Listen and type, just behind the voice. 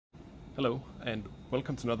Hello and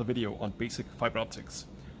welcome to another video on basic fiber optics.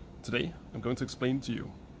 Today I'm going to explain to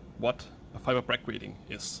you what a fiber Bragg grating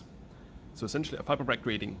is. So essentially a fiber Bragg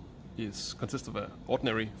grating consists of an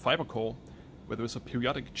ordinary fiber core where there is a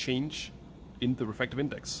periodic change in the refractive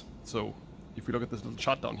index. So if we look at this little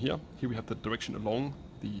chart down here we have the direction along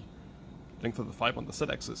the length of the fiber on the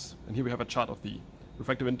z-axis, and here we have a chart of the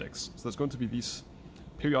refractive index. So there's going to be these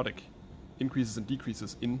periodic increases and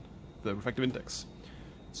decreases in the refractive index.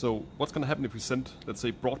 So what's going to happen if we send, let's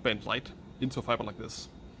say, broadband light into a fiber like this?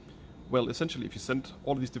 Well, essentially if you send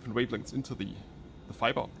all of these different wavelengths into the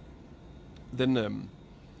fiber, then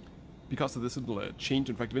because of this little change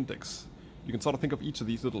in refractive index, you can sort of think of each of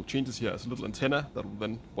these little changes here as a little antenna that will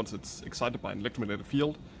then, once it's excited by an electromagnetic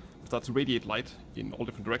field, start to radiate light in all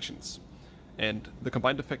different directions. And the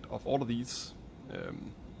combined effect of all of these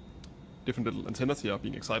different little antennas here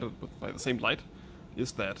being excited by the same light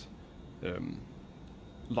is that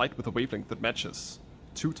light with a wavelength that matches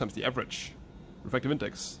 2 times the average refractive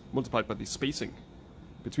index multiplied by the spacing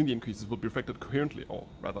between the increases will be reflected coherently, or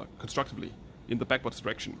rather constructively, in the backwards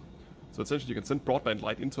direction. So essentially you can send broadband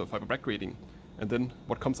light into a fiber Bragg grating, and then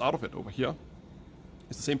what comes out of it over here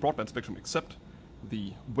is the same broadband spectrum, except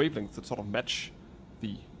the wavelengths that sort of match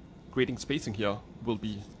the grating spacing here will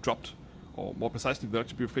be dropped, or more precisely they'll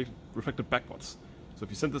actually be reflected backwards. So if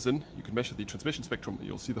you send this in, you can measure the transmission spectrum and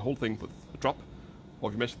you'll see the whole thing with a drop. Or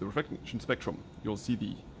if you measure the reflection spectrum, you'll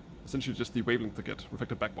see essentially just the wavelength that get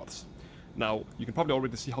reflected backwards. Now, you can probably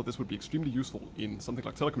already see how this would be extremely useful in something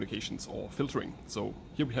like telecommunications or filtering. So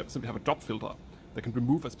here we simply have a drop filter that can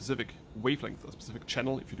remove a specific wavelength, a specific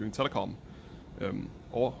channel if you're doing telecom,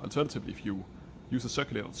 or alternatively, if you use a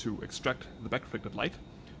circulator to extract the back reflected light,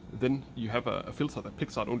 then you have a filter that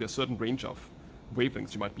picks out only a certain range of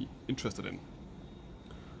wavelengths you might be interested in.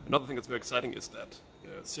 Another thing that's very exciting is that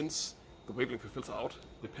since the wavelength we filter out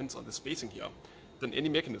depends on the spacing here, then any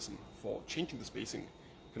mechanism for changing the spacing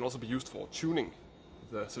can also be used for tuning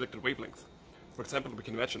the selected wavelength. For example, we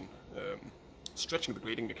can imagine stretching the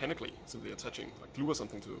grating mechanically, simply attaching like glue or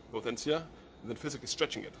something to both ends here, and then physically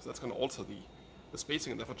stretching it. So that's going to alter the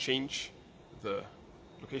spacing and therefore change the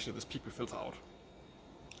location of this peak we filter out.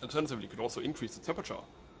 Alternatively, you could also increase the temperature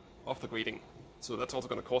of the grating, so that's also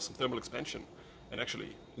going to cause some thermal expansion. And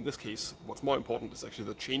actually, in this case, what's more important is actually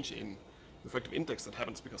the change in refractive index that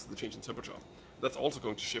happens because of the change in temperature. That's also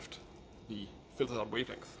going to shift the filtered out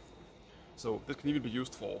wavelength. So this can even be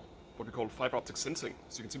used for what we call fiber optic sensing.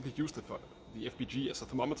 So you can simply use the FBG as a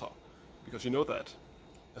thermometer, because you know that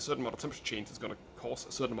a certain amount of temperature change is going to cause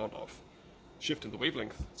a certain amount of shift in the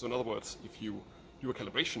wavelength. So in other words, if you do a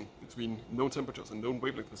calibration between known temperatures and known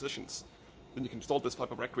wavelength positions, then you can install this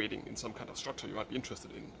fiber Bragg grating in some kind of structure you might be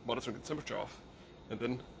interested in monitoring the temperature of, and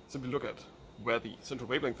then simply look at where the central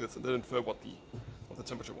wavelength is and then infer what the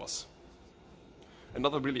temperature was.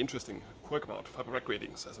 Another really interesting quirk about fiber Bragg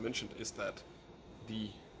gratings, as I mentioned, is that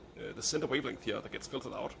the center wavelength here that gets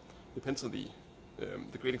filtered out depends on the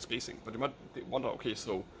grating spacing. But you might wonder, okay,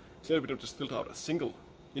 so clearly we don't just filter out a single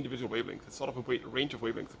individual wavelength. It's sort of a range of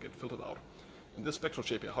wavelengths that get filtered out. In this spectral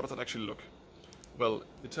shape here, how does that actually look? Well,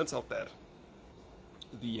 it turns out that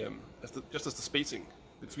just as the spacing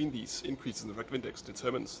between these increases in the refractive index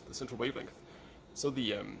determines the central wavelength, so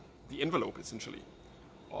the envelope essentially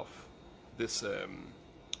of this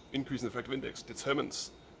increase in the refractive index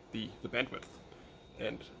determines the bandwidth.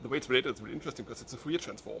 And the way it's related is really interesting because it's a Fourier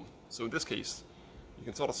transform. So in this case, you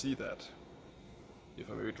can sort of see that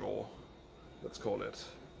if I maybe draw, let's call it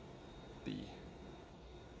the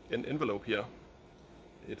envelope here,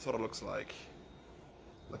 it sort of looks like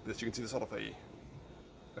this. You can see there's sort of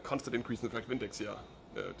a constant increase in the refractive index here,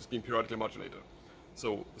 just being periodically modulated.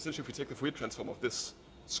 So essentially if we take the Fourier transform of this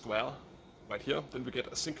square right here, then we get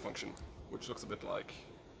a sinc function, which looks a bit like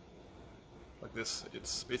this.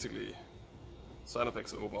 It's basically sine of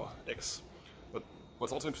x over x. But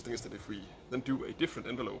what's also interesting is that if we then do a different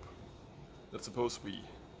envelope, let's suppose we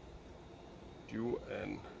do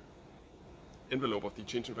an envelope of the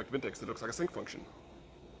change in refractive index that looks like a sinc function.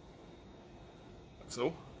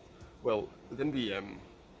 So, well, then the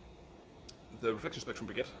reflection spectrum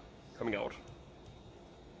we get coming out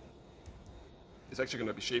is actually going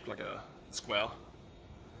to be shaped like a square.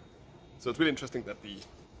 So it's really interesting that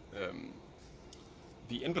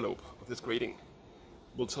the envelope of this grating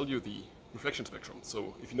will tell you the reflection spectrum.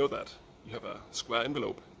 So if you know that you have a square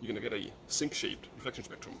envelope, you're going to get a sinc-shaped reflection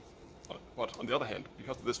spectrum. But on the other hand,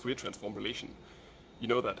 because of this Fourier transform relation, you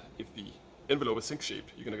know that if the envelope is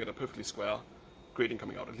sinc-shaped, you're going to get a perfectly square grating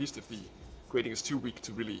coming out, at least if the grating is too weak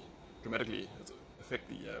to really dramatically affect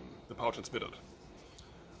the power transmitted.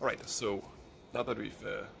 Alright, so now that we've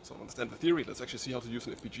sort of understand the theory, let's actually see how to use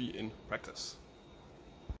an FBG in practice.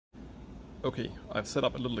 Okay, I've set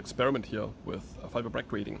up a little experiment here with a fiber Bragg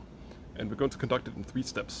grating, and we're going to conduct it in 3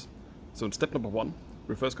 steps. So in step number 1,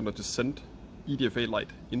 we're first going to just send EDFA light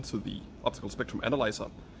into the optical spectrum analyzer.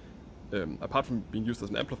 Apart from being used as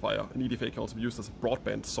an amplifier, an EDFA can also be used as a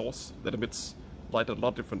broadband source that emits light at a lot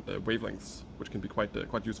of different wavelengths, which can be quite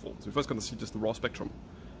useful. So we're first going to see just the raw spectrum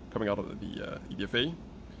coming out of the EDFA.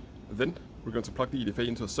 Then we're going to plug the EDFA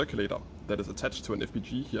into a circulator that is attached to an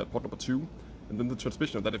FBG here at port number 2, and then the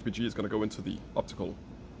transmission of that FBG is going to go into the optical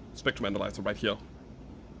spectrum analyzer right here.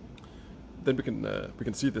 Then we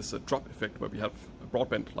can see this drop effect where we have a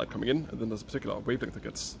broadband light coming in, and then there's a particular wavelength that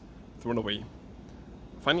gets thrown away.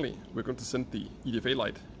 Finally, we're going to send the EDFA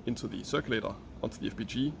light into the circulator onto the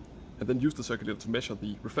FBG, and then use the circulator to measure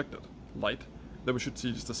the reflected light. Then we should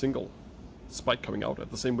see just a single spike coming out at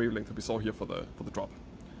the same wavelength that we saw here for the drop.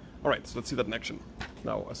 Alright, so let's see that in action.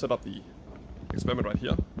 Now, I set up the experiment right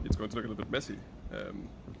here. It's going to look a little bit messy.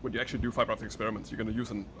 When you actually do fiber optic experiments, you're going to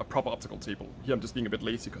use a proper optical table. Here I'm just being a bit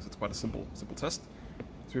lazy because it's quite a simple test.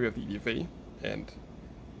 So we have the EDFA, and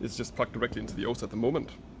it's just plugged directly into the OSA at the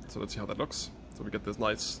moment. So let's see how that looks. So we get this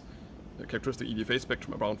nice characteristic EDFA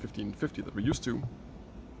spectrum around 1550 that we're used to.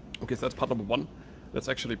 Okay, so that's part number 1. Let's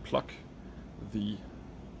actually plug the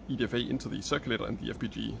EDFA into the circulator and the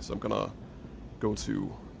FBG. So I'm gonna go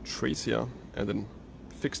to trace here and then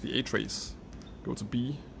fix the A trace. Go to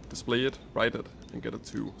B, display it, write it, and get it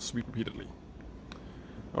to sweep repeatedly.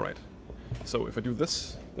 Alright, so if I do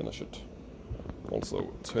this, then I should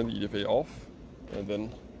also turn the EDFA off and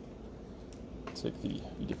then take the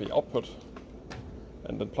EDFA output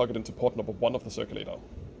and then plug it into port number 1 of the circulator.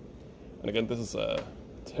 And again, this is a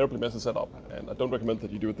terribly messy setup, and I don't recommend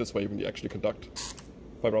that you do it this way when you actually conduct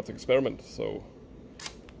fiber optic experiment, so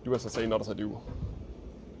do as I say, not as I do.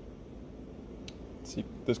 See,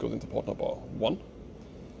 this goes into port number 1,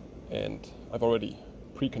 and I've already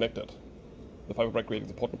pre-connected the fiber Bragg grating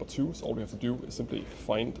to port number 2, so all we have to do is simply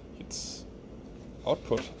find its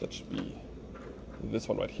output. That should be this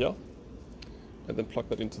one right here, and then plug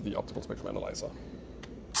that into the optical spectrum analyzer.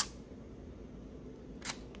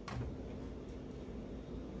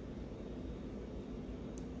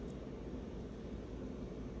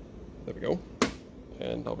 There we go.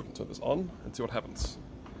 And now we can turn this on and see what happens.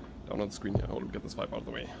 Down on the screen here. Hold on, get this fiber out of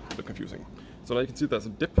the way. A bit confusing. So now you can see there's a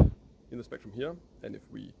dip in the spectrum here, and if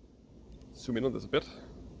we zoom in on this a bit,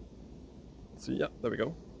 see, yeah, there we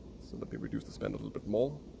go. So let me reduce the span a little bit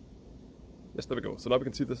more. Yes, there we go. So now we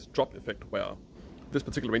can see this drop effect where this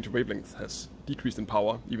particular range of wavelengths has decreased in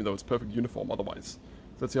power, even though it's perfectly uniform otherwise.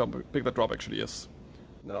 So let's see how big that drop actually is.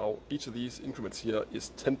 Now, each of these increments here is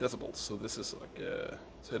 10 decibels, so this is like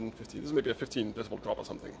 10, 15, this is maybe a 15 decibel drop or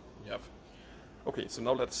something we have. Okay, so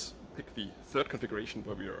now let's pick the third configuration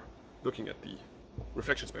where we are looking at the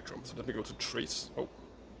reflection spectrum. So let me go to trace. Oh,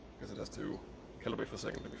 I guess it has to calibrate for a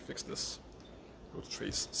second. Let me fix this. Go to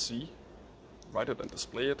trace C, write it and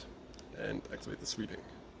display it, and activate the sweeping.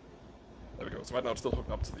 There we go. So right now it's still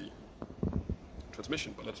hooked up to the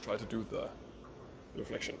transmission, but let's try to do the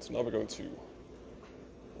reflection. So now we're going to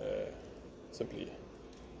simply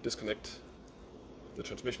disconnect the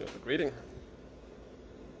transmission of the grating,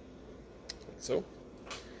 like so.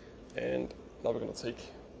 And now we're going to take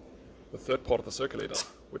the third part of the circulator,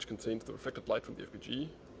 which contains the reflected light from the FBG,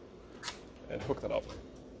 and hook that up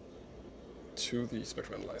to the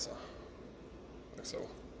spectrum analyzer, like so.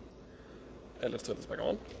 And let's turn this back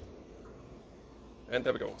on. And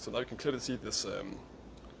there we go. So now you can clearly see this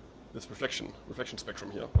this reflection spectrum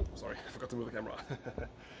here. Oh, sorry, I forgot to move the camera.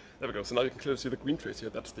 There we go. So now you can clearly see the green trace here.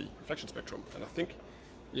 That's the reflection spectrum. And I think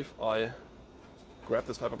if I grab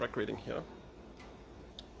this fiber Bragg grating here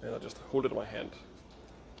and I just hold it in my hand,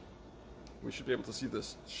 we should be able to see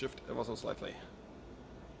this shift ever so slightly.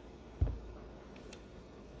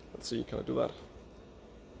 Let's see, can I do that?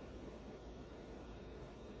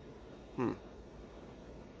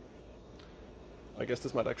 I guess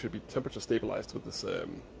this might actually be temperature stabilized with this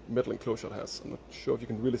metal enclosure it has. I'm not sure if you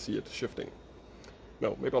can really see it shifting.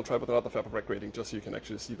 No, maybe I'll try with another fiber Bragg grating just so you can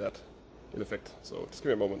actually see that in effect. So just give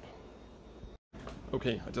me a moment.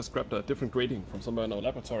 Okay, I just grabbed a different grating from somewhere in our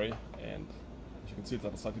laboratory, and as you can see it's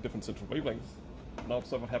at a slightly different central wavelength. Now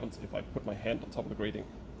observe what happens if I put my hand on top of the grating.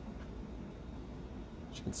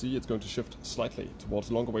 As you can see, it's going to shift slightly towards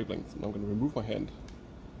a longer wavelength, and I'm going to remove my hand,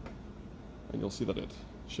 and you'll see that it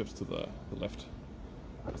shifts to the left.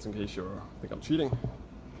 Just in case you think I'm cheating,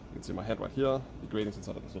 you can see my hand right here, the grating's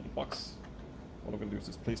inside of this little box. What I'm going to do is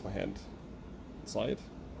just place my hand inside.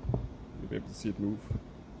 You'll be able to see it move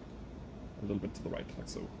a little bit to the right, like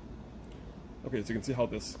so. Okay, so you can see how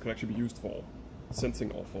this could actually be used for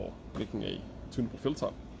sensing or for making a tunable filter.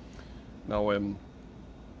 Now,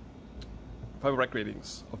 fiber Bragg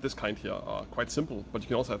gratings of this kind here are quite simple, but you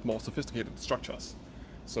can also have more sophisticated structures.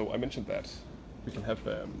 So I mentioned that we can have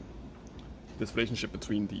this relationship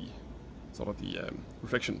between the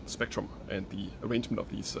reflection spectrum and the arrangement of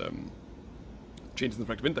these changes in the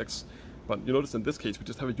refractive index. But you notice in this case we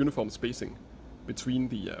just have a uniform spacing between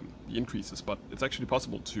the increases, but it's actually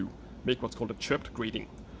possible to make what's called a chirped grating.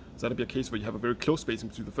 So that'll be a case where you have a very close spacing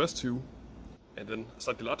between the first two, and then a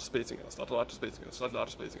slightly larger spacing, and a slightly larger spacing, and a slightly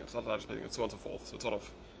larger spacing, and a slightly larger spacing, and so on and so forth. So it's sort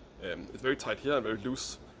of it's very tight here and very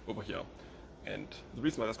loose over here. And the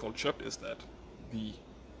reason why that's called chirped is that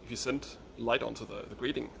if you send light onto the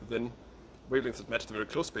grating, then wavelengths that match the very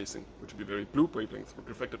close spacing, which would be very blue wavelengths, will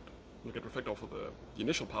get reflected off of the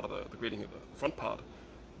initial part of the grating, the front part,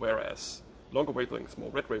 whereas longer wavelengths, more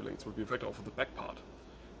red wavelengths, will be reflected off of the back part.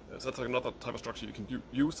 So that's like another type of structure you can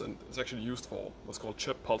use, and it's actually used for what's called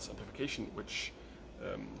chirp pulse amplification, which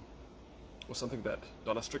was something that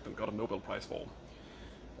Donna Strickland got a Nobel Prize for.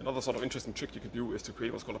 Another sort of interesting trick you can do is to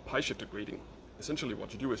create what's called a pi-shifted grating. Essentially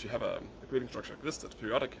what you do is you have a grating structure like this that's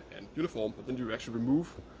periodic and uniform, but then you actually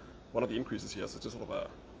remove one of the increases here, so it's just sort of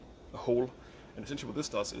a hole. And essentially what this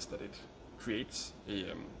does is that it creates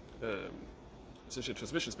essentially a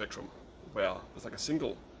transmission spectrum where there's like a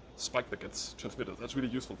single spike that gets transmitted. That's really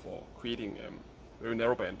useful for creating very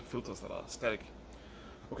narrowband filters that are static.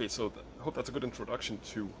 Okay, so I hope that's a good introduction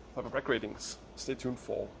to fiber Bragg gratings. Stay tuned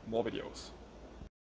for more videos.